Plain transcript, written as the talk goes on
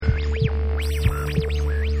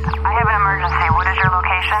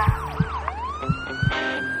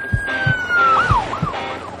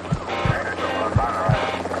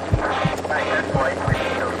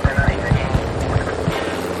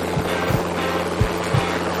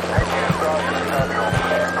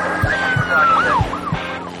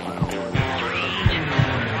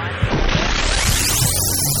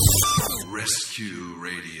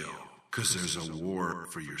Because there's a war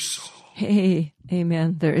for your soul. Hey,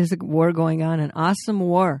 amen. There is a war going on, an awesome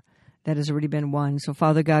war that has already been won. So,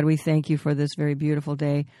 Father God, we thank you for this very beautiful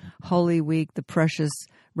day, Holy Week, the precious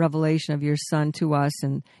revelation of your Son to us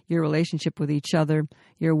and your relationship with each other,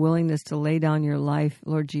 your willingness to lay down your life,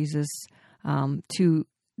 Lord Jesus, to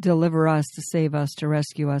deliver us, to save us, to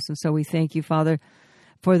rescue us. And so we thank you, Father,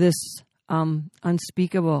 for this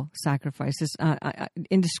unspeakable sacrifice, this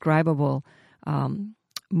indescribable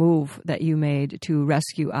move that you made to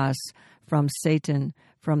rescue us from Satan,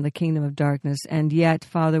 from the kingdom of darkness. And yet,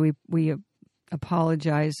 Father, we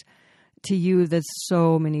apologize to you that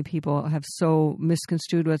so many people have so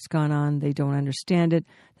misconstrued what's gone on. They don't understand it.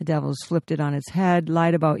 The devil's flipped it on its head,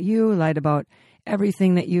 lied about you, lied about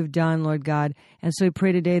everything that you've done, Lord God. And so we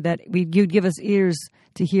pray today that you'd give us ears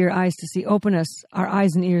to hear, eyes to see, open us, our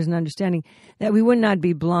eyes and ears and understanding, that we would not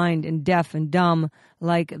be blind and deaf and dumb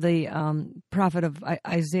like the prophet of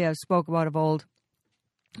Isaiah spoke about of old,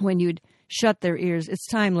 when you'd shut their ears. It's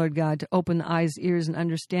time, Lord God, to open the eyes, ears, and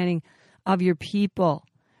understanding of your people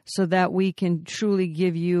so that we can truly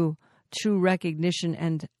give you true recognition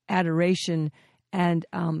and adoration and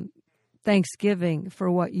thanksgiving for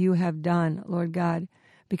what you have done, Lord God,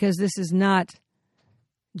 because this is not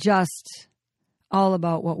just all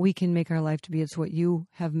about what we can make our life to be. It's what you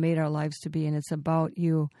have made our lives to be, and it's about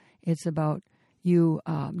you. It's about you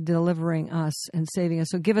delivering us and saving us.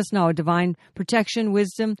 So give us now a divine protection,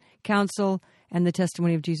 wisdom, counsel, and the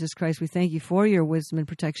testimony of Jesus Christ. We thank you for your wisdom and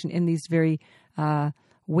protection in these very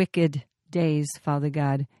wicked days, Father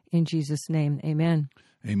God, in Jesus' name. Amen.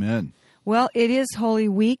 Amen. Well, it is Holy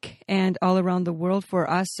Week and all around the world for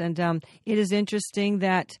us, and it is interesting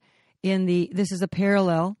that this is a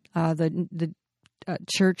parallel. The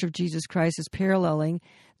Church of Jesus Christ is paralleling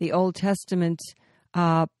the Old Testament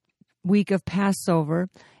week of Passover,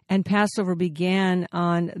 and Passover began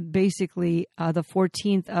on basically the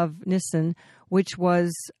 14th of Nisan, which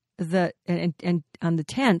was and on the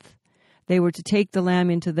 10th they were to take the lamb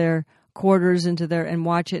into their quarters, and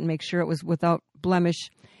watch it and make sure it was without blemish.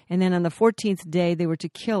 And then on the 14th day, they were to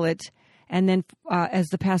kill it, and then as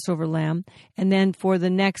the Passover lamb. And then for the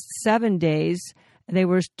next 7 days, they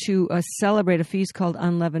were to celebrate a feast called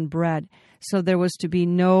unleavened bread. So there was to be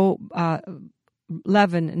no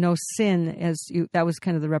leaven, no sin, that was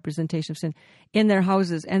kind of the representation of sin, in their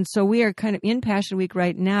houses. And so we are kind of in Passion Week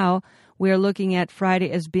right now. We are looking at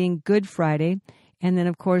Friday as being Good Friday. And then,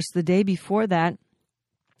 of course, the day before that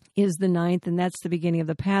is the 9th, and that's the beginning of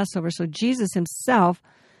the Passover. So Jesus himself,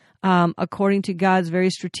 according to God's very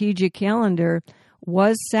strategic calendar,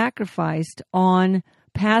 was sacrificed on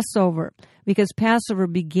Passover, because Passover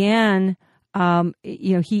began.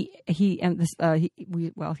 He had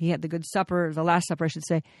the Good Supper, the Last Supper, I should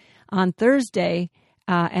say, on Thursday,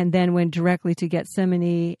 and then went directly to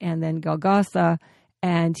Gethsemane and then Golgotha,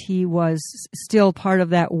 and he was still part of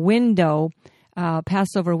that window,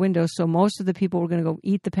 Passover window. So most of the people were going to go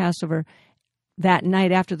eat the Passover that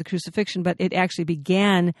night after the crucifixion, but it actually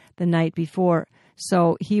began the night before.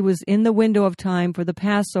 So he was in the window of time for the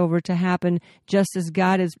Passover to happen just as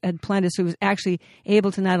God had planned it. So he was actually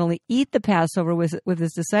able to not only eat the Passover with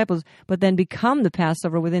his disciples, but then become the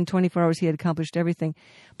Passover. Within 24 hours, he had accomplished everything.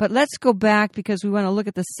 But let's go back, because we want to look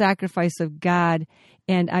at the sacrifice of God.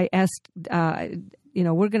 And I asked, we're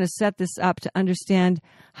going to set this up to understand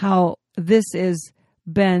how this has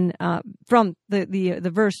been from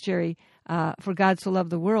the verse, Jerry, for God so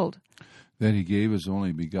loved the world, that he gave his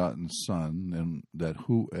only begotten Son, and that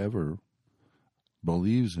whoever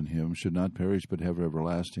believes in him should not perish but have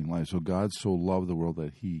everlasting life. So God so loved the world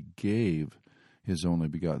that he gave his only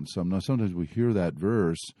begotten Son. Now, sometimes we hear that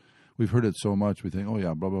verse, we've heard it so much, we think, oh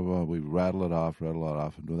yeah, blah, blah, blah. We rattle it off,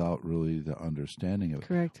 without really the understanding of it.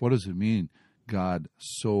 Correct. What does it mean, God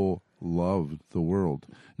so loved the world?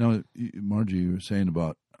 Now, Margie, you were saying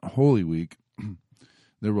about Holy Week.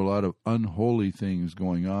 There were a lot of unholy things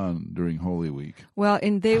going on during Holy Week. Well,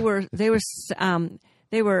 and they were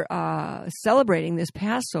celebrating this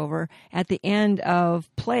Passover at the end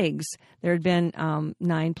of plagues. There had been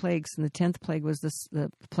 9 plagues, and the 10th plague was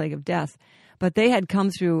the plague of death. But they had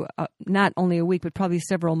come through not only a week, but probably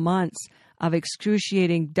several months of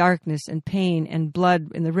excruciating darkness and pain and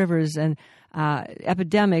blood in the rivers and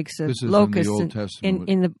epidemics of locusts in the Old Testament,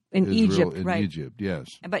 in Israel, Egypt, in right? Egypt, yes.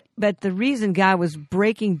 But the reason God was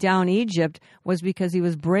breaking down Egypt was because He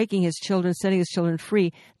was breaking His children, setting His children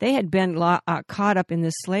free. They had been caught up in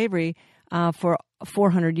this slavery for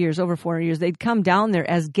 400 years, over 400 years. They'd come down there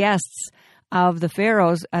as guests of the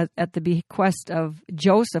pharaohs at the bequest of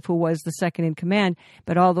Joseph, who was the second in command.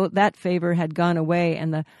 But although that favor had gone away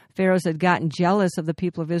and the pharaohs had gotten jealous of the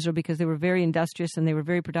people of Israel because they were very industrious and they were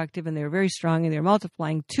very productive and they were very strong and they were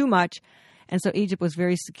multiplying too much, and so Egypt was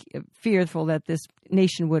very fearful that this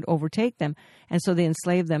nation would overtake them, and so they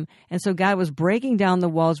enslaved them. And so God was breaking down the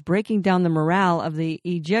walls, breaking down the morale of the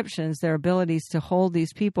Egyptians, their abilities to hold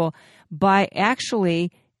these people by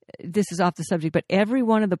actually, this is off the subject, but every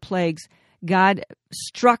one of the plagues, God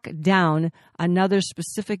struck down another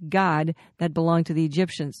specific god that belonged to the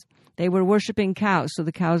Egyptians. They were worshiping cows, so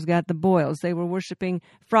the cows got the boils. They were worshiping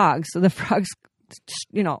frogs, so the frogs,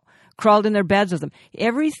 crawled in their beds with them.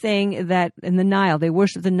 Everything that in the Nile, they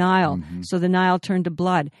worshiped the Nile, so the Nile turned to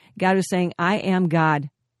blood. God was saying, I am God.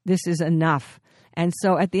 This is enough. And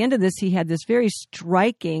so at the end of this, He had this very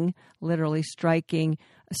striking, literally striking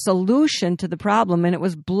solution to the problem, and it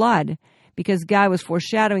was blood. Because God was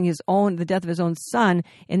foreshadowing the death of His own Son,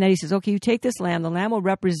 and that He says, okay, you take this lamb. The lamb will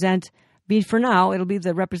for now, it'll be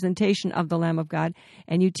the representation of the Lamb of God.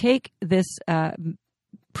 And you take this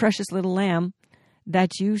precious little lamb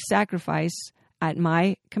that you sacrifice at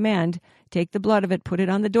my command, take the blood of it, put it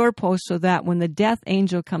on the doorpost so that when the death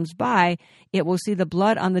angel comes by, it will see the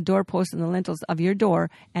blood on the doorpost and the lintels of your door,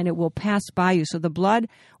 and it will pass by you. So the blood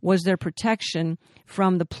was their protection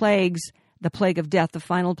from the plagues, the plague of death, the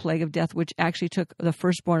final plague of death, which actually took the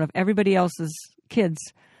firstborn of everybody else's kids,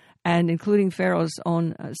 and including Pharaoh's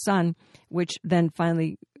own son, which then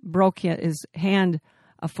finally broke his hand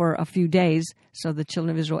for a few days, so the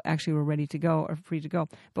children of Israel actually were ready to go, or free to go.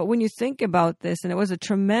 But when you think about this, and it was a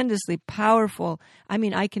tremendously powerful, I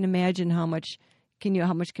mean, I can imagine how much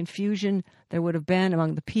confusion there would have been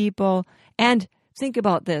among the people. And think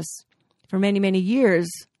about this, for many, many years,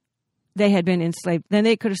 they had been enslaved. Then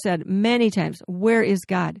they could have said many times, where is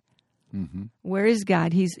God? Mm-hmm. Where is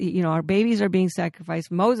God? Our babies are being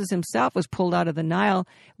sacrificed. Moses himself was pulled out of the Nile,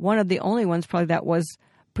 one of the only ones probably that was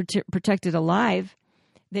protected alive.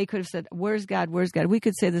 They could have said, where's God? Where's God? We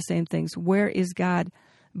could say the same things. Where is God?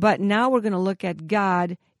 But now we're going to look at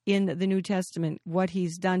God in the New Testament, what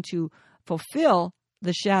He's done to fulfill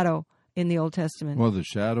the shadow in the Old Testament. Well, the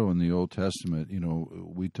shadow in the Old Testament,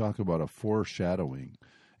 we talk about a foreshadowing.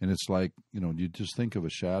 And it's like, you just think of a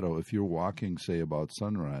shadow. If you're walking, say, about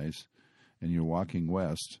sunrise, and you're walking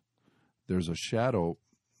west, there's a shadow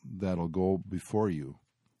that'll go before you,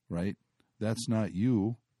 right? That's not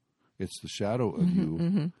you. It's the shadow of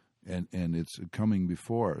you, and it's coming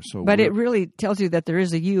before. But it really tells you that there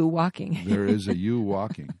is a you walking. There is a you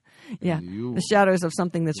walking. Yeah, the shadows of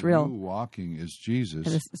something that's real. You walking is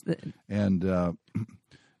Jesus. And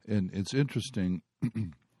it's interesting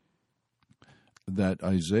that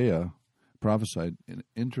Isaiah prophesied.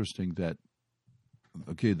 Interesting that,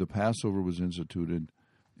 the Passover was instituted.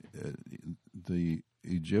 The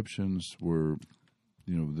Egyptians were...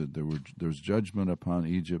 there's judgment upon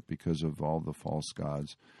Egypt because of all the false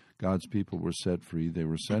gods. God's people were set free. They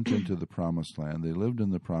were sent into the promised land. They lived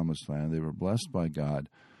in the promised land. They were blessed by God,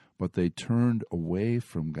 but they turned away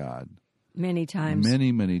from God. Many times.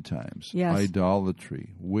 Many, many times. Yes.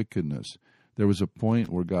 Idolatry, wickedness. There was a point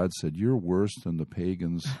where God said, "You're worse than the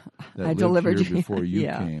pagans that lived here before you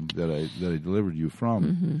came, that I delivered you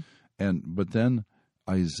from." But then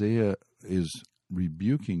Isaiah is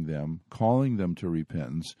rebuking them, calling them to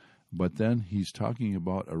repentance, but then he's talking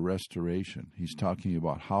about a restoration. He's talking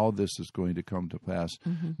about how this is going to come to pass,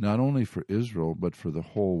 not only for Israel, but for the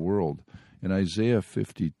whole world. In Isaiah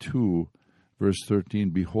 52, verse 13,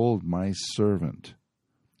 "Behold, my servant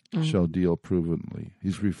shall deal prudently."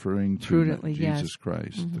 He's referring to Jesus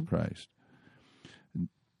Christ, the Christ.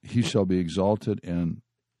 "He shall be exalted and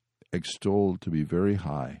extolled to be very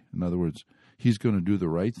high." In other words, he's going to do the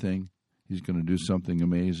right thing. He's going to do something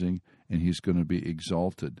amazing, and he's going to be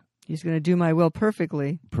exalted. He's going to do my will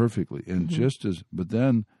perfectly. Perfectly. And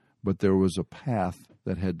but there was a path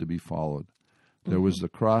that had to be followed. There was the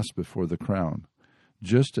cross before the crown.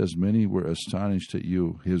 "Just as many were astonished at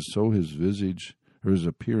you, his visage, or his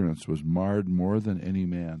appearance was marred more than any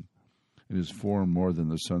man, and his form more than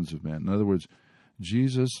the sons of man." In other words,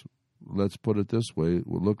 Jesus, let's put it this way,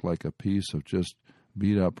 would look like a piece of just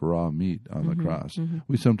beat up raw meat on the cross.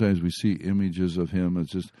 We sometimes see images of him as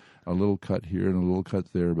just a little cut here and a little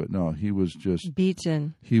cut there, but no, he was just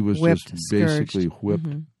beaten. He was whipped, just basically scourged.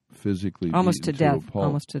 whipped physically almost to beaten death, a pulp.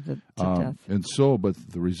 almost to death. And so, but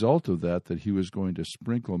the result of that he was going to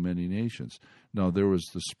sprinkle many nations. Now, there was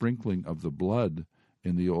the sprinkling of the blood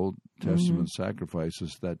in the Old Testament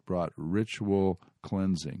sacrifices that brought ritual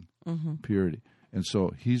cleansing, purity. And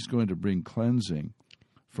so he's going to bring cleansing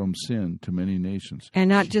from sin to many nations. And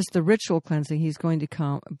not just the ritual cleansing, he's going to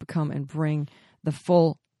come and bring the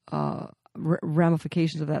full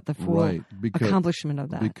ramifications of that, the full accomplishment of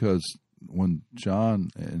that. Because when John,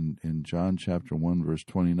 in John chapter 1, verse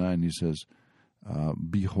 29, he says,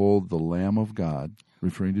 behold the Lamb of God,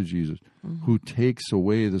 referring to Jesus, who takes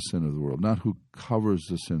away the sin of the world, not who covers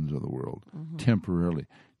the sins of the world temporarily,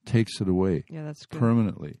 takes it away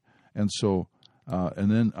permanently. And so, and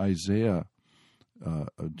then Isaiah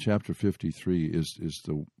chapter 53 is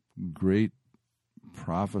the great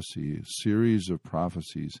prophecy, series of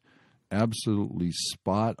prophecies, absolutely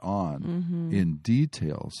spot on in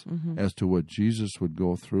details as to what Jesus would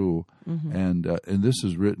go through, and this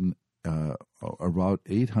is written about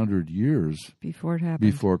 800 years before it happened,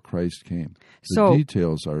 before Christ came. The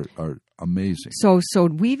details are amazing. So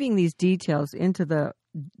weaving these details into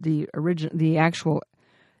the actual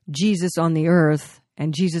Jesus on the earth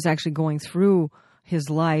and Jesus actually going through his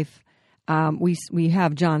life. We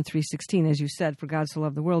have John 3:16, as you said, for God so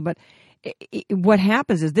loved the world. But what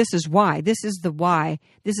happens is this is why. This is the why.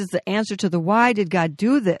 This is the answer to the why did God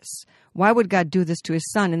do this? Why would God do this to his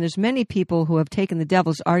son? And there's many people who have taken the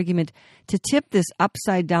devil's argument to tip this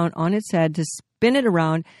upside down on its head, to spin it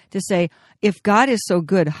around, to say, if God is so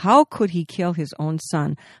good, how could he kill his own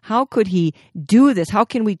son? How could he do this? How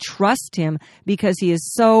can we trust him because he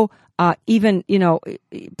is so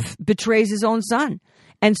betrays his own son?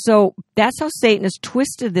 And so that's how Satan has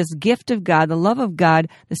twisted this gift of God, the love of God,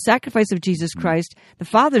 the sacrifice of Jesus Christ, the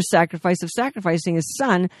Father's sacrifice of sacrificing his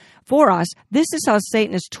son for us. This is how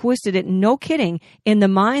Satan has twisted it, no kidding, in the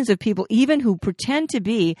minds of people, even who pretend to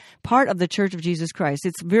be part of the Church of Jesus Christ.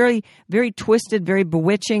 It's very, very twisted, very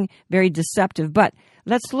bewitching, very deceptive. But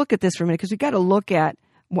let's look at this for a minute, because we've got to look at,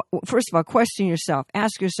 first of all, question yourself.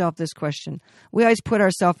 Ask yourself this question. We always put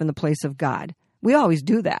ourselves in the place of God. We always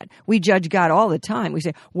do that. We judge God all the time. We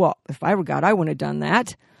say, well, if I were God, I wouldn't have done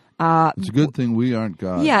that. It's a good thing we aren't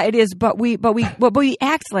God. Yeah, it is. But we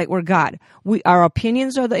act like we're God. Our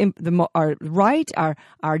opinions are are right.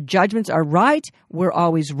 Our judgments are right. We're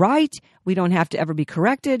always right. We don't have to ever be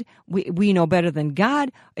corrected. We know better than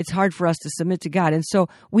God. It's hard for us to submit to God. And so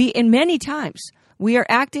in many times, we are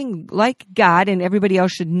acting like God, and everybody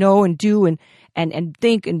else should know and do and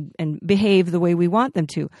think and behave the way we want them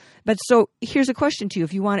to. But so here's a question to you: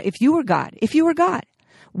 if you were God,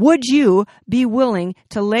 would you be willing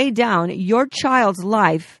to lay down your child's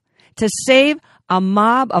life to save a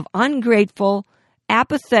mob of ungrateful,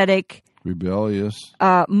 apathetic, rebellious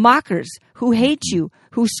mockers who hate you,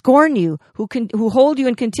 who scorn you, who hold you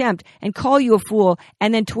in contempt and call you a fool,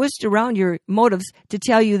 and then twist around your motives to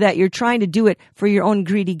tell you that you're trying to do it for your own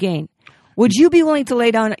greedy gain? Would you be willing to lay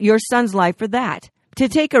down your son's life for that? To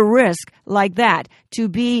take a risk like that, to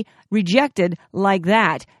be rejected like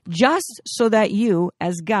that, just so that you,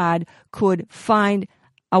 as God, could find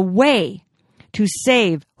a way to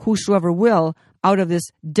save whosoever will out of this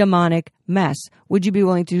demonic mess? Would you be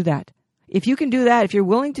willing to do that? If you can do that, if you're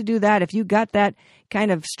willing to do that, if you got that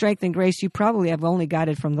kind of strength and grace, you probably have only got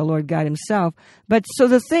it from the Lord God himself. But so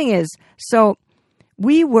the thing is, our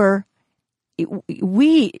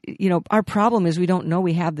problem is we don't know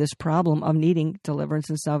we have this problem of needing deliverance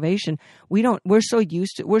and salvation. We're so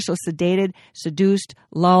sedated, seduced,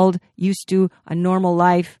 lulled, used to a normal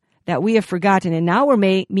life that we have forgotten. And now we're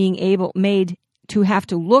made to have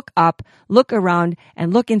to look up, look around,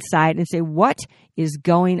 and look inside and say, what is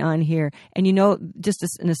going on here? And just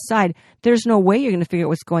as an aside, there's no way you're going to figure out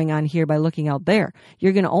what's going on here by looking out there.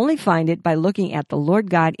 You're going to only find it by looking at the Lord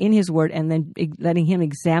God in his word and then letting him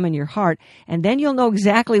examine your heart. And then you'll know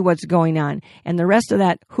exactly what's going on. And the rest of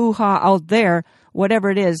that hoo-ha out there, whatever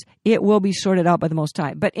it is, it will be sorted out by the Most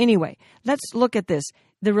High. But anyway, let's look at this.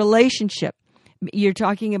 The relationship. You're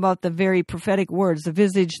talking about the very prophetic words, the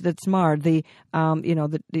visage that's marred, the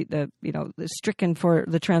stricken for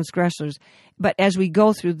the transgressors. But as we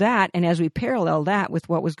go through that, and as we parallel that with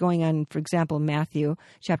what was going on, for example, in Matthew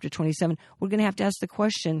chapter 27, we're going to have to ask the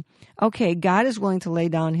question: okay, God is willing to lay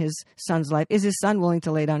down his son's life. Is his son willing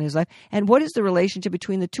to lay down his life? And what is the relationship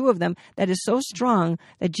between the two of them that is so strong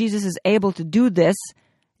that Jesus is able to do this,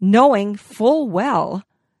 knowing full well,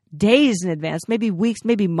 days in advance, maybe weeks,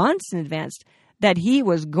 maybe months in advance, that he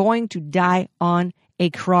was going to die on a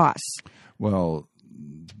cross? Well,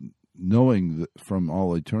 knowing that from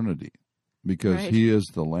all eternity because Right. he is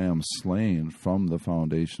the Lamb slain from the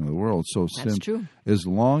foundation of the world. So That's sin, true. as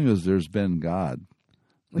long as there's been God,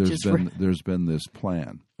 Which there's is been right. there's been this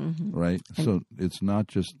plan, right? And- So it's not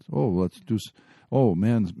just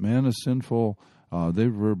man is sinful. They're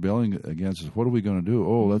rebelling against us. What are we going to do?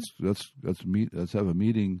 Let's meet. Let's have a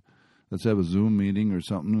meeting. Let's have a Zoom meeting or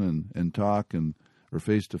something and talk or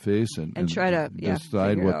face to face and try to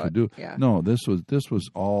decide figure what it to out. do. Yeah. No, this was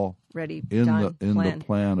all Ready, in done, the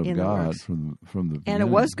plan of in the God works. from the And beginning, it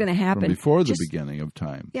was going to happen from before the just- beginning of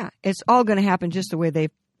time. Yeah, it's all going to happen just the way they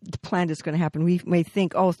planned it's going to happen. We may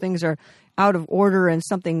think, things are out of order and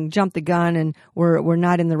something jumped the gun and we're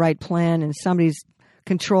not in the right plan and somebody's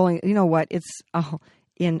controlling. You know what? It's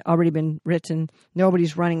already been written.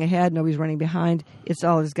 Nobody's running ahead. Nobody's running behind. It's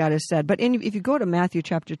all as God has said. But if you go to Matthew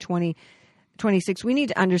chapter 26, we need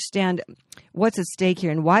to understand what's at stake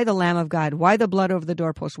here and why the Lamb of God, why the blood over the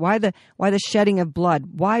doorpost, why the shedding of blood,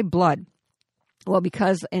 why blood? Well,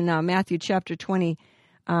 because in Matthew chapter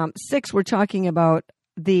 26, we're talking about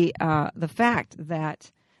the fact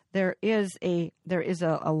that there is a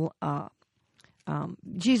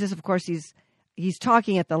Jesus, of course, he's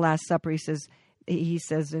talking at the Last Supper. He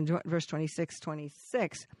says in verse 26,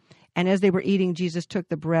 and as they were eating, Jesus took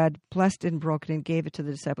the bread, blessed it and broke it, and gave it to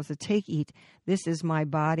the disciples, said, "Take, eat. This is my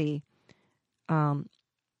body."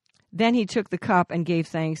 Then he took the cup and gave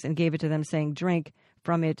thanks and gave it to them, saying, "Drink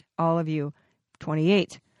from it, all of you."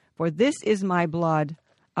 28, "For this is my blood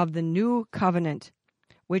of the new covenant,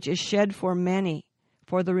 which is shed for many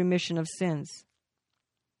for the remission of sins."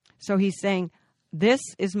 So he's saying, this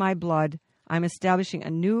is my blood. I'm establishing a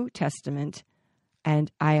new testament,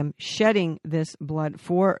 and I am shedding this blood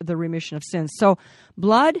for the remission of sins. So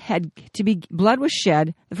blood was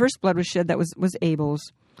shed. The first blood was shed, that was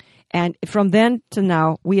Abel's. And from then to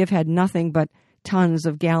now, we have had nothing but tons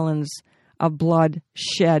of gallons of blood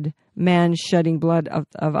shed, man shedding blood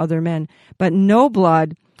of other men. But no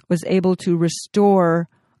blood was able to restore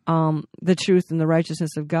the truth and the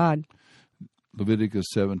righteousness of God. Leviticus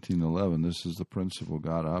 17:11, this is the principle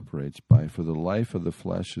God operates by. "For the life of the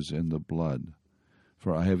flesh is in the blood.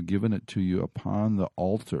 For I have given it to you upon the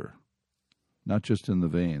altar," not just in the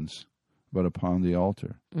veins, but upon the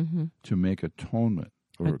altar, "to make atonement,"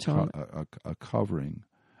 or a covering,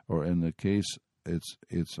 or in the case,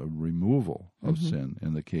 it's a removal of sin,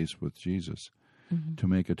 in the case with Jesus, "to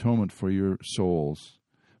make atonement for your souls,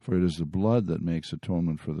 for it is the blood that makes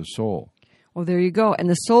atonement for the soul." Well, there you go. And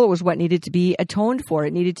the soul was what needed to be atoned for.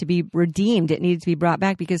 It needed to be redeemed. It needed to be brought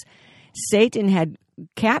back because Satan had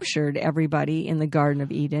captured everybody in the Garden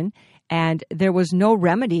of Eden, and there was no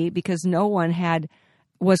remedy because no one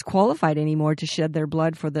was qualified anymore to shed their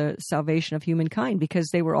blood for the salvation of humankind because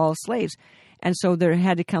they were all slaves. And so there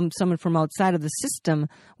had to come someone from outside of the system,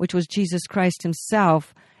 which was Jesus Christ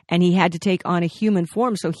himself, and he had to take on a human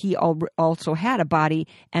form, so he also had a body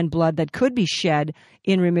and blood that could be shed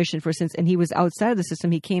in remission for sins. And he was outside of the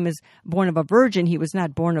system. He came as born of a virgin. He was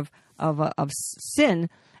not born of sin,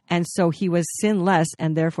 and so he was sinless.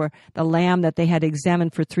 And therefore, the lamb that they had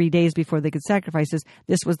examined for 3 days before they could sacrifice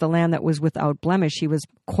this was the lamb that was without blemish. He was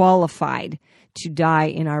qualified to die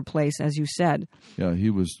in our place, as you said. Yeah,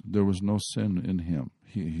 there was no sin in him.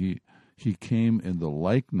 He came in the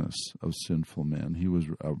likeness of sinful men. He was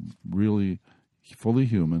really fully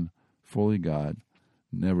human, fully God,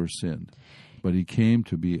 never sinned. But he came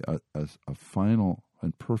to be a final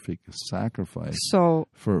and perfect sacrifice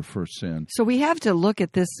for sin. So we have to look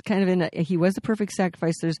at this kind of he was the perfect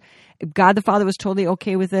sacrifice. God the Father was totally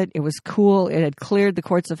okay with it. It was cool. It had cleared the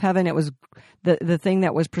courts of heaven. It was the thing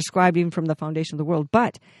that was prescribed even from the foundation of the world.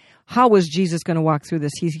 But how was Jesus going to walk through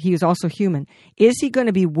this? He was also human. Is he going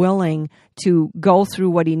to be willing to go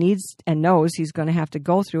through what he needs and knows he's going to have to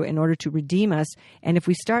go through in order to redeem us? And if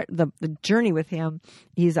we start the journey with him,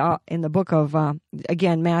 he's in the book of,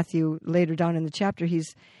 again, Matthew, later down in the chapter,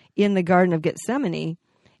 he's in the Garden of Gethsemane,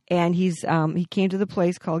 and he came to the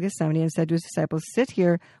place called Gethsemane and said to his disciples, "Sit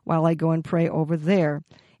here while I go and pray over there."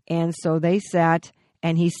 And so they sat,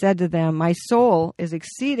 and he said to them, "My soul is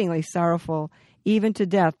exceedingly sorrowful, even to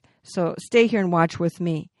death. So stay here and watch with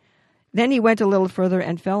me." Then he went a little further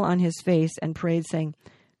and fell on his face and prayed, saying,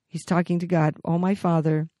 he's talking to God, "Oh, my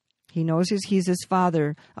Father." He knows he's his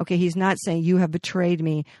Father. Okay, he's not saying, "You have betrayed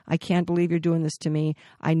me. I can't believe you're doing this to me.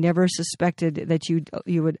 I never suspected that you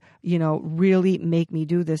would, really make me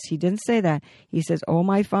do this." He didn't say that. He says, "Oh,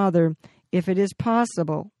 my Father, if it is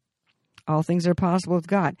possible," all things are possible with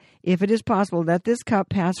God. "If it is possible, let this cup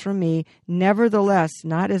pass from me. Nevertheless,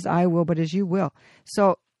 not as I will, but as you will."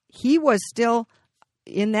 So he was still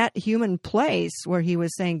in that human place where he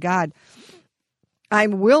was saying, "God,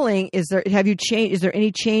 I'm willing. Have you changed? Is there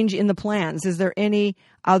any change in the plans? Is there any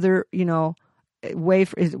other, way?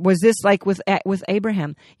 Was this like with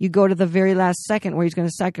Abraham? You go to the very last second where he's going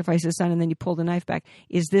to sacrifice his son, and then you pull the knife back.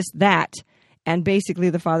 Is this that? And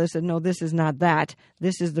basically the father said, no, this is not that.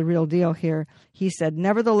 This is the real deal here. He said,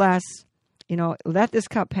 nevertheless, let this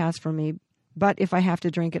cup pass from me. But if I have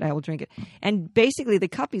to drink it, I will drink it. And basically the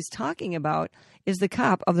cup he's talking about is the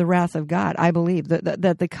cup of the wrath of God, I believe.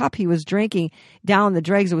 That the cup he was drinking down the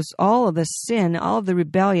dregs was all of the sin, all of the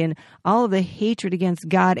rebellion, all of the hatred against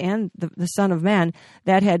God and the Son of Man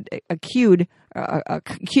that had accumulated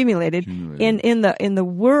in the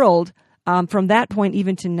world. From that point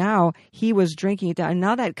even to now, he was drinking it down. And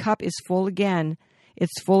now that cup is full again.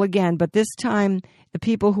 It's full again. But this time, the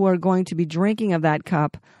people who are going to be drinking of that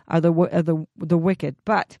cup are the wicked.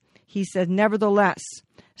 But he said, nevertheless,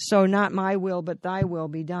 so not my will, but thy will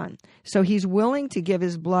be done. So he's willing to give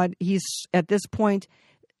his blood. He's at this point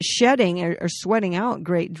shedding or sweating out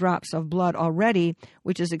great drops of blood already,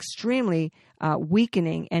 which is extremely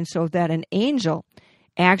weakening. And so that an angel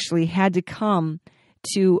actually had to come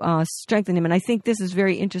to strengthen him. And I think this is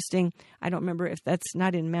very interesting. I don't remember if that's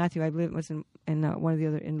not in Matthew. I believe it was in one of the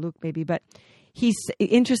other, in Luke maybe. But he's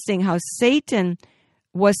interesting how Satan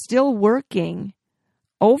was still working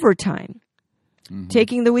overtime,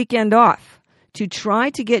 taking the weekend off to try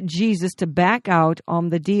to get Jesus to back out on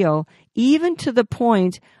the deal, even to the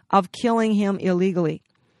point of killing him illegally.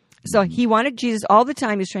 So he wanted Jesus all the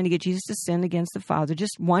time. He was trying to get Jesus to sin against the Father.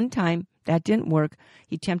 Just one time, that didn't work.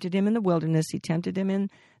 He tempted him in the wilderness. He tempted him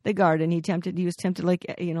in the garden. He was tempted like,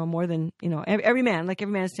 more than, every man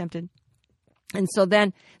is tempted. And so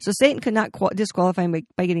Satan could not disqualify him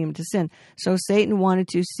by getting him to sin. So Satan wanted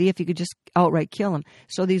to see if he could just outright kill him.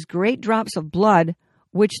 So these great drops of blood,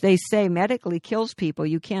 which they say medically kills people,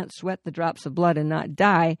 you can't sweat the drops of blood and not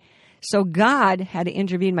die. So God had to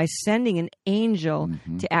intervene by sending an angel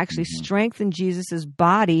to actually strengthen Jesus'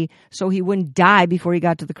 body so he wouldn't die before he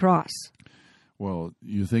got to the cross. Well,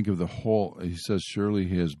 you think of he says, surely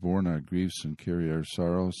he has borne our griefs and carried our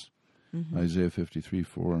sorrows. Isaiah 53,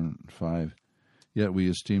 4 and 5. Yet we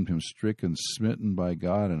esteemed him stricken, smitten by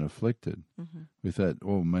God, and afflicted. We thought,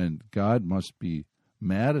 oh man, God must be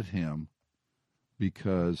mad at him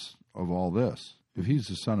because of all this. If he's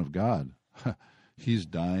the Son of God, he's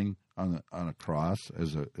dying on a cross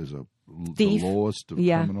as a thief, the lowest of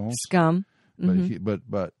criminals, scum.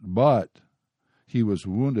 But he was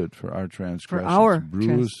wounded for our transgressions,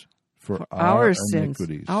 bruised for our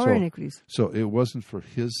iniquities. Iniquities. So it wasn't for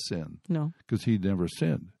his sin, no, because he never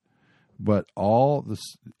sinned. But all this,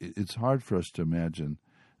 it's hard for us to imagine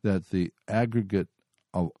that the aggregate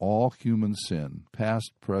of all human sin,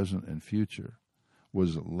 past, present, and future,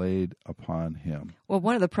 was laid upon him. Well,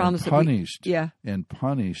 one of the problems punished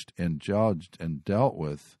and judged and dealt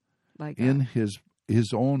with in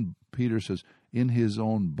his own. Peter says, in his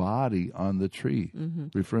own body on the tree,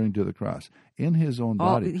 referring to the cross. In his own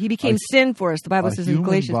body. He became sin for us. The Bible says in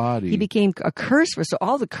Galatians, he became a curse for us. So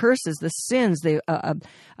all the curses, the sins, the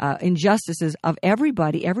injustices of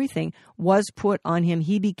everybody, everything was put on him.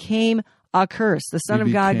 He became a curse. The Son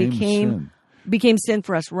of God became sin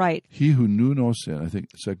for us, right? He who knew no sin, I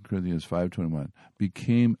think 2 Corinthians 5:21,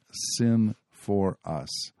 became sin for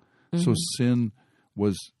us. So sin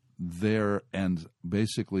was there, and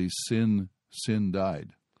basically sin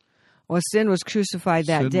died. Well, sin was crucified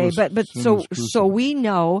that day, but so we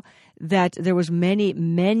know that there was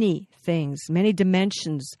many things, many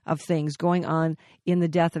dimensions of things going on in the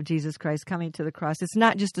death of Jesus Christ coming to the cross. It's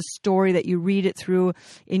not just a story that you read it through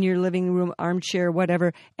in your living room, armchair,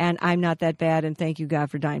 whatever, and I'm not that bad, and thank you,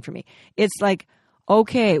 God, for dying for me. It's like,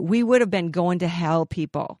 okay, we would have been going to hell,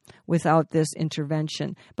 people, without this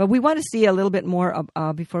intervention. But we want to see a little bit more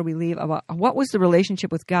before we leave about what was the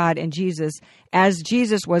relationship with God and Jesus as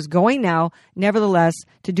Jesus was going now, nevertheless,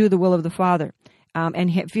 to do the will of the Father.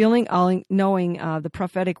 And knowing the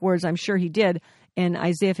prophetic words, I'm sure he did, in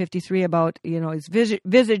Isaiah 53 about, his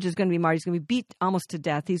visage is going to be marred. He's going to be beat almost to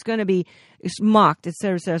death. He's going to be mocked,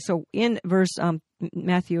 etc., etc. So in verse,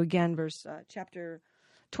 Matthew again, chapter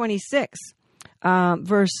 26,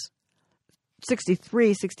 verse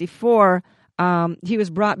 63, 64, he was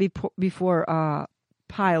brought before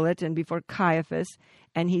Pilate and before Caiaphas,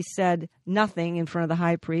 and he said nothing in front of the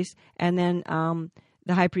high priest. And then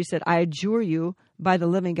the high priest said, I adjure you by the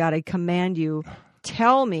living God, I command you,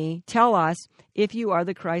 tell us if you are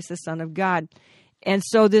the Christ, the Son of God. And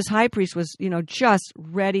so this high priest was, just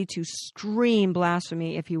ready to scream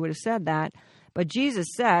blasphemy if he would have said that. But Jesus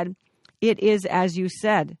said, it is as you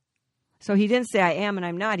said. So he didn't say, I am and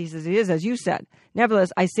I'm not. He says, it is as you said.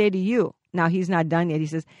 Nevertheless, I say to you, Now, he's not done yet. He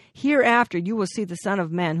says, hereafter you will see the Son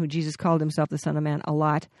of Man, who Jesus called himself the Son of Man a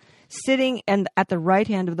lot, sitting and at the right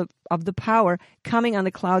hand of the power, coming on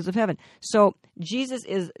the clouds of heaven. So Jesus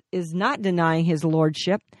is not denying his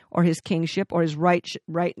lordship or his kingship or his rightful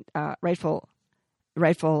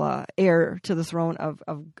heir to the throne of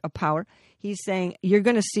power. He's saying, you're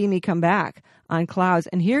going to see me come back on clouds.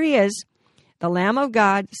 And here he is, the Lamb of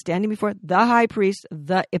God, standing before the high priest,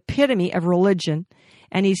 the epitome of religion.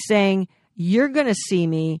 And he's saying, you're going to see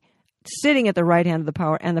me sitting at the right hand of the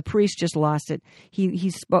power. And the priest just lost it.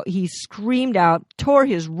 He screamed out, tore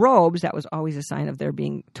his robes. That was always a sign of their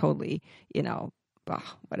being totally,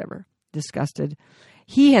 disgusted.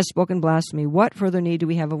 He has spoken blasphemy. What further need do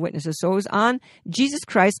we have of witnesses? So it was on Jesus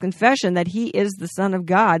Christ's confession that he is the Son of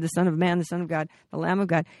God, the Son of Man, the Son of God, the Lamb of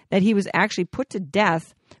God, that he was actually put to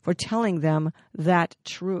death for telling them that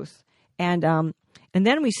truth. And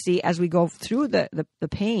then we see, as we go through the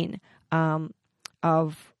pain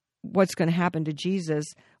of what's going to happen to Jesus,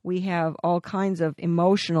 we have all kinds of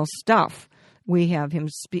emotional stuff. We have him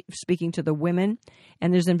speaking to the women,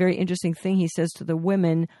 and there's a very interesting thing he says to the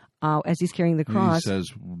women as he's carrying the cross. He says,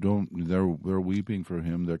 they're weeping for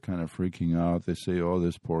him. They're kind of freaking out. They say, oh,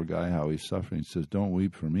 this poor guy, how he's suffering. He says, don't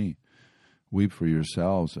weep for me. Weep for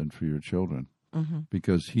yourselves and for your children. Mm-hmm.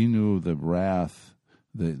 Because he knew the wrath,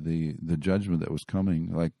 the judgment that was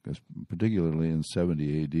coming, like particularly in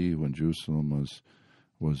 70 A.D. when Jerusalem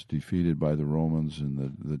was defeated by the Romans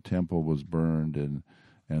and the temple was burned and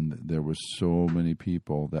there were so many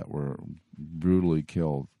people that were brutally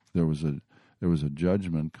killed. There was a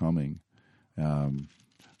judgment coming.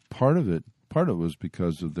 Part of it was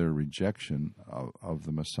because of their rejection of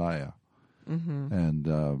the Messiah, mm-hmm. and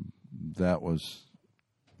that was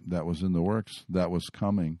in the works. That was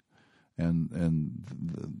coming, he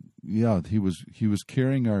was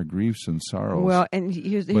carrying our griefs and sorrows. Well, and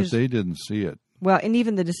but they didn't see it. Well, and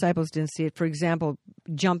even the disciples didn't see it. For example,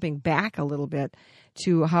 jumping back a little bit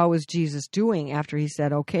to how was Jesus doing after he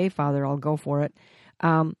said, okay, Father, I'll go for it.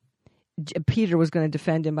 Peter was going to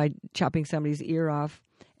defend him by chopping somebody's ear off.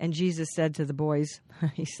 And Jesus said to the boys,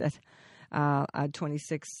 he said,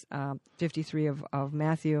 26:53 of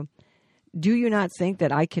Matthew, do you not think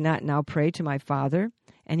that I cannot now pray to my Father,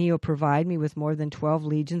 and he will provide me with more than 12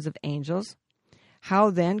 legions of angels? How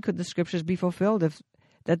then could the scriptures be fulfilled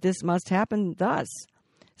that this must happen thus?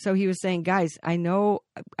 So he was saying, guys, I know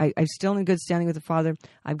I'm still in good standing with the Father.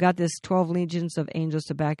 I've got this 12 legions of angels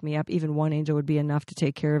to back me up. Even one angel would be enough to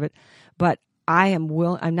take care of it. But I'm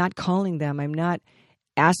not calling them. I'm not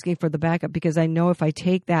asking for the backup, because I know if I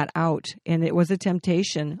take that out, and it was a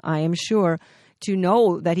temptation, I am sure, to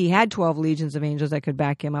know that he had 12 legions of angels that could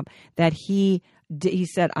back him up, that he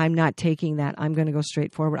said, I'm not taking that. I'm going to go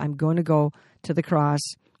straight forward. I'm going to go to the cross.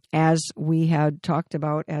 As we had talked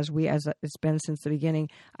about, as it's been since the beginning,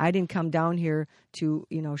 I didn't come down here to,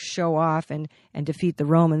 show off and defeat the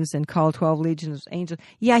Romans and call 12 legions of angels.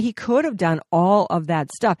 Yeah, he could have done all of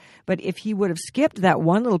that stuff, but if he would have skipped that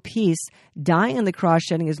one little piece, dying on the cross,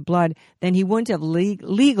 shedding his blood, then he wouldn't have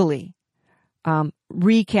legally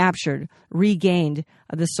recaptured, regained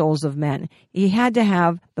the souls of men. He had to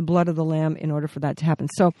have the blood of the Lamb in order for that to happen.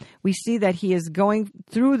 So we see that he is going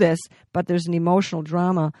through this, but there's an emotional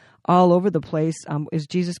drama all over the place. Is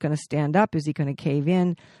Jesus going to stand up? Is he going to cave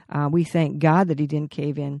in? We thank God that he didn't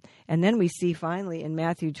cave in. And then we see finally in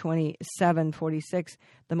Matthew 27:46,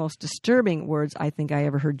 the most disturbing words I think I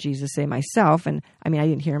ever heard Jesus say myself. And I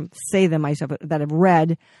didn't hear him say them myself, but that I've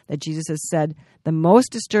read that Jesus has said. The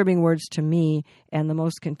most disturbing words to me and the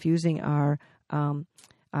most confusing are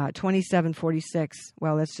 27:46.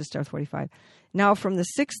 Well, let's just start with 45. Now from the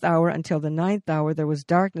 6th hour until the 9th hour, there was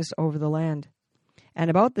darkness over the land. And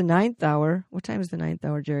about the 9th hour, what time is the 9th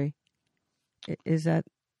hour, Jerry? Is that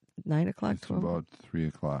 9 o'clock? It's 12? About 3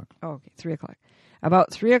 o'clock. Oh, okay, 3 o'clock.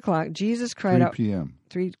 About 3 o'clock, Jesus cried out. 3 p.m.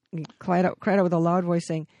 He cried out with a loud voice,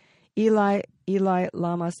 saying, Eli, Eli,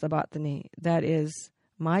 lama sabachthani. That is,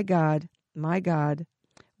 my God,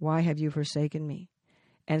 why have you forsaken me?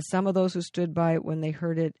 And some of those who stood by when they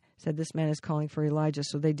heard it said, this man is calling for Elijah.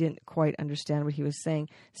 So they didn't quite understand what he was saying.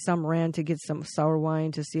 Some ran to get some sour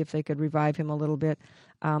wine to see if they could revive him a little bit.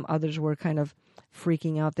 Others were kind of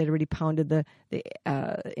freaking out. They'd already pounded the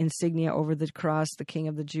insignia over the cross, the King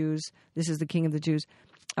of the Jews. This is the King of the Jews.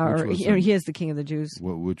 He is the King of the Jews.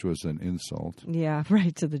 Which was an insult. Yeah,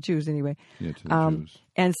 right, to the Jews anyway. Yeah, to the Jews.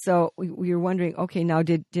 And so we were wondering, okay, now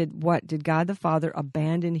did God the Father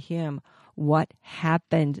abandon him? What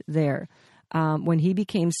happened there? when he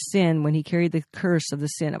became sin, when he carried the curse of the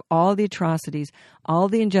sin, of all the atrocities, all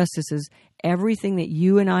the injustices, everything that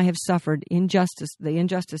you and I have suffered, the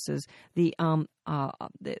injustices, the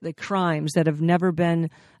crimes that have never been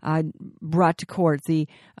brought to court, the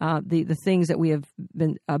things that we have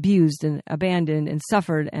been abused and abandoned and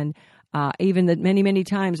suffered, and even the many, many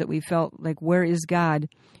times that we felt like, where is God?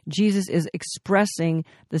 Jesus is expressing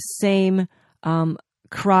the same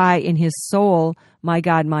cry in his soul, my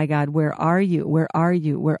God, where are you? Where are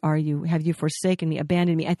you? Where are you? Have you forsaken me,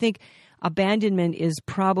 abandoned me? I think abandonment is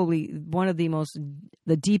probably one of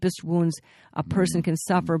the deepest wounds a person can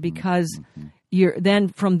suffer, because then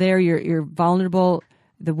from there you're vulnerable.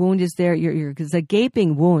 The wound is there. It's a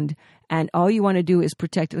gaping wound, and all you want to do is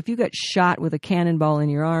protect it. If you got shot with a cannonball in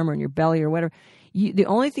your arm or in your belly or whatever, the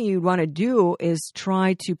only thing you want to do is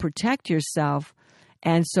try to protect yourself.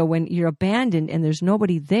 And so when you're abandoned and there's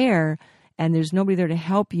nobody there, and there's nobody there to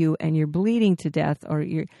help you, and you're bleeding to death, or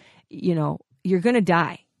you're going to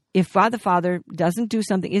die. If Father doesn't do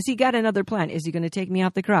something, is he got another plan? Is he going to take me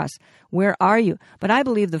off the cross? Where are you? But I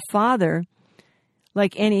believe the Father,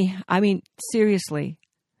 seriously,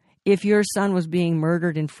 if your son was being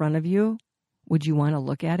murdered in front of you, would you want to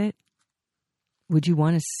look at it? Would you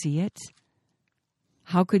want to see it?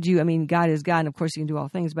 How could you? God is God, and of course he can do all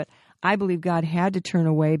things, but I believe God had to turn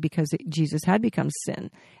away because Jesus had become sin,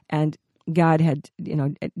 and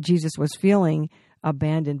Jesus was feeling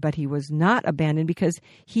abandoned, but he was not abandoned because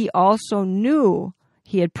he also knew,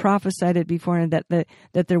 he had prophesied it beforehand,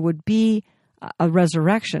 that there would be a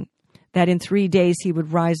resurrection, that in 3 days he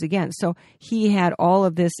would rise again. So he had all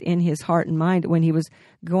of this in his heart and mind when he was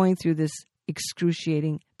going through this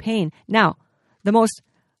excruciating pain. Now, the most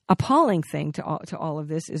appalling thing to all of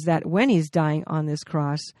this is that when he's dying on this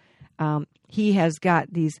cross, he has got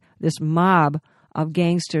this mob of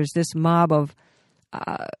gangsters, this mob of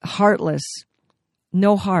heartless,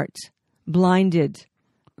 no heart, blinded,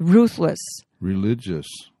 ruthless, religious,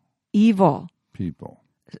 evil people,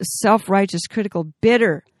 self-righteous, critical,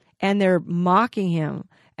 bitter, and they're mocking him,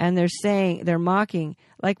 and they're mocking.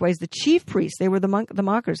 Likewise, the chief priests, they were the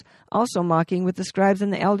mockers, also mocking with the scribes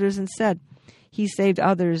and the elders, and said, he saved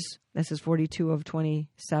others. This is 42 of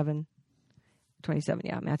 27. 27,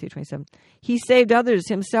 yeah, Matthew 27. He saved others,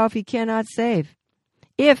 himself he cannot save.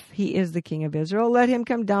 If he is the King of Israel, let him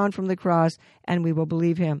come down from the cross, and we will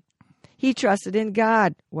believe him. He trusted in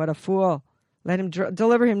God. What a fool. Let him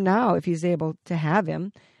deliver him now, if he's able to have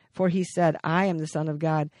him. For he said, I am the Son of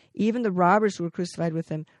God. Even the robbers who were crucified with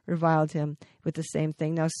him reviled him with the same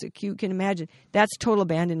thing. Now, so you can imagine, that's total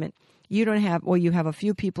abandonment. You don't have, you have a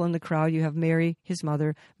few people in the crowd. You have Mary, his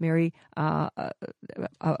mother, Mary Magdalene.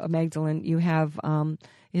 You have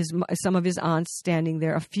some of his aunts standing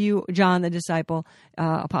there. A few, John the disciple,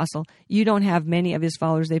 apostle. You don't have many of his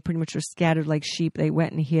followers. They pretty much were scattered like sheep. They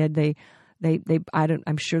went and hid.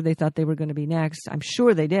 I'm sure they thought they were going to be next. I'm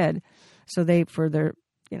sure they did. So they,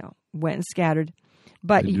 went and scattered.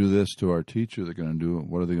 But they do this to our teacher. They're going to do.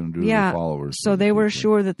 What are they going to do to the followers? So they were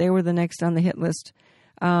sure that they were the next on the hit list.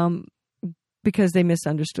 Because they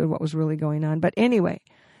misunderstood what was really going on. But anyway,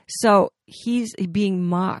 so he's being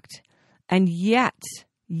mocked. And yet,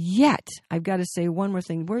 I've got to say one more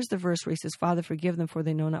thing. Where's the verse where he says, Father, forgive them, for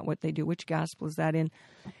they know not what they do? Which gospel is that in?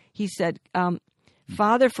 He said,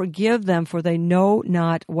 Father, forgive them, for they know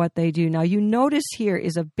not what they do. Now, you notice here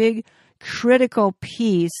is a big critical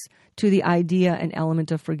piece to the idea and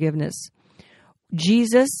element of forgiveness.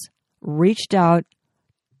 Jesus reached out,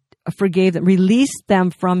 forgave them, released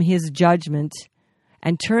them from his judgment,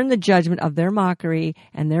 and turned the judgment of their mockery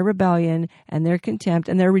and their rebellion and their contempt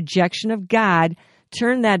and their rejection of God,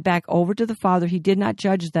 turned that back over to the Father. He did not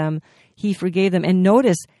judge them. He forgave them. And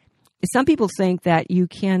notice, some people think that you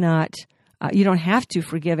cannot, you don't have to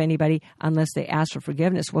forgive anybody unless they ask for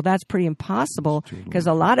forgiveness. Well, that's pretty impossible, because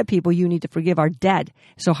a lot of people you need to forgive are dead.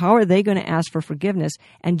 So how are they going to ask for forgiveness?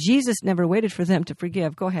 And Jesus never waited for them to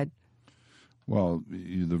forgive. Go ahead. Well,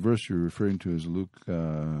 the verse you're referring to is Luke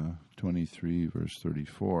 23, verse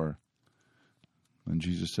 34. And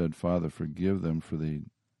Jesus said, Father, forgive them, for they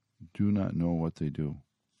do not know what they do.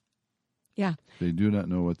 Yeah. They do not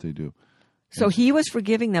know what they do. So he was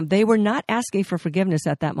forgiving them. They were not asking for forgiveness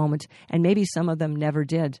at that moment, and maybe some of them never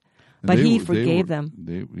did. But he forgave them.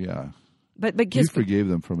 But he forgave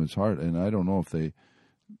them from his heart, and I don't know if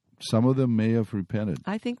some of them may have repented.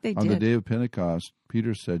 I think they did. On the day of Pentecost,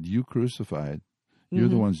 Peter said, you crucified. You're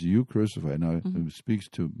the ones you crucified. Now, it speaks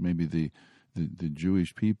to maybe the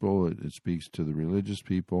Jewish people. It speaks to the religious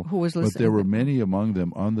people. Who was listening. But there were many among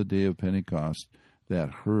them on the day of Pentecost that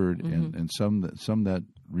heard, and some that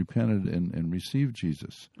repented and received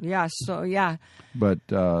Jesus. Yeah, so, yeah. But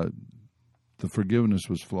the forgiveness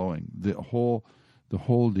was flowing. The whole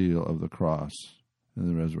deal of the cross and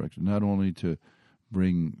the resurrection, not only to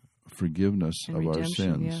bring forgiveness And of our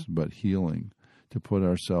redemption, sins, but healing, to put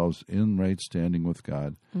ourselves in right standing with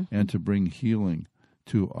God, and to bring healing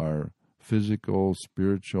to our physical,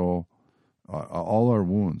 spiritual, all our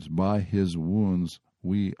wounds. By his wounds,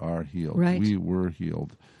 we are healed. Right. We were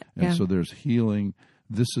healed. And so there's healing.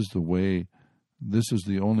 This is the way, this is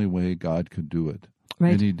the only way God could do it.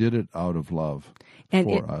 Right. And he did it out of love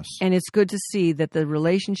for us. And it's good to see that the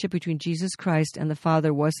relationship between Jesus Christ and the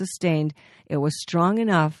Father was sustained. It was strong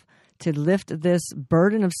enough to lift this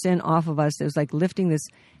burden of sin off of us. It was like lifting this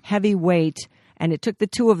heavy weight, and it took the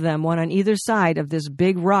two of them, one on either side of this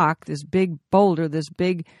big rock, this big boulder, this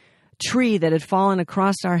big tree that had fallen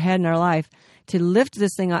across our head in our life, to lift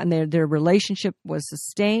this thing out, and their relationship was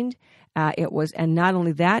sustained. And not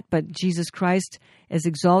only that, but Jesus Christ is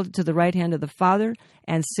exalted to the right hand of the Father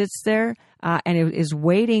and sits there and is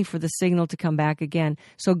waiting for the signal to come back again.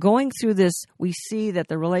 So going through this, we see that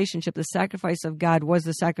the relationship, the sacrifice of God was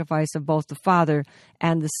the sacrifice of both the Father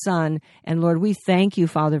and the Son. And Lord, we thank you,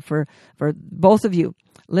 Father, for both of you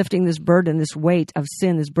lifting this burden, this weight of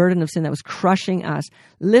sin, this burden of sin that was crushing us,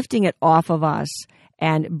 lifting it off of us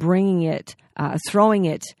and bringing it, throwing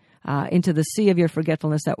it into the sea of your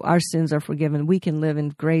forgetfulness, that our sins are forgiven. We can live in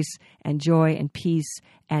grace and joy and peace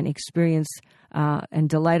and experience and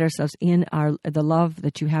delight ourselves in the love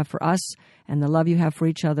that you have for us and the love you have for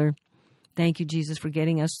each other. Thank you, Jesus, for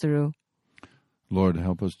getting us through. Lord,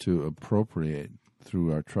 help us to appropriate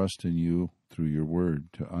through our trust in you, through your word,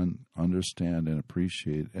 to understand and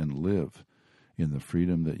appreciate and live in the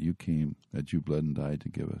freedom that you came, that you bled and died to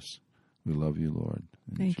give us. We love you, Lord.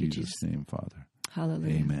 In Thank you, Jesus' name, Father.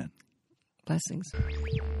 Hallelujah. Amen. Blessings. I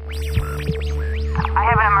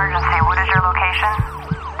have an emergency. What is your location?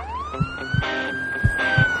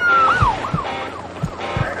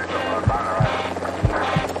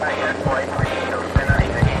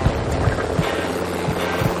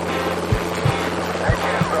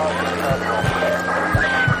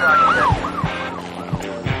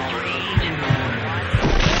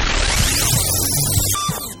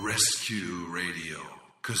 Rescue Radio,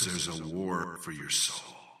 because there's a war for your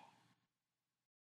soul.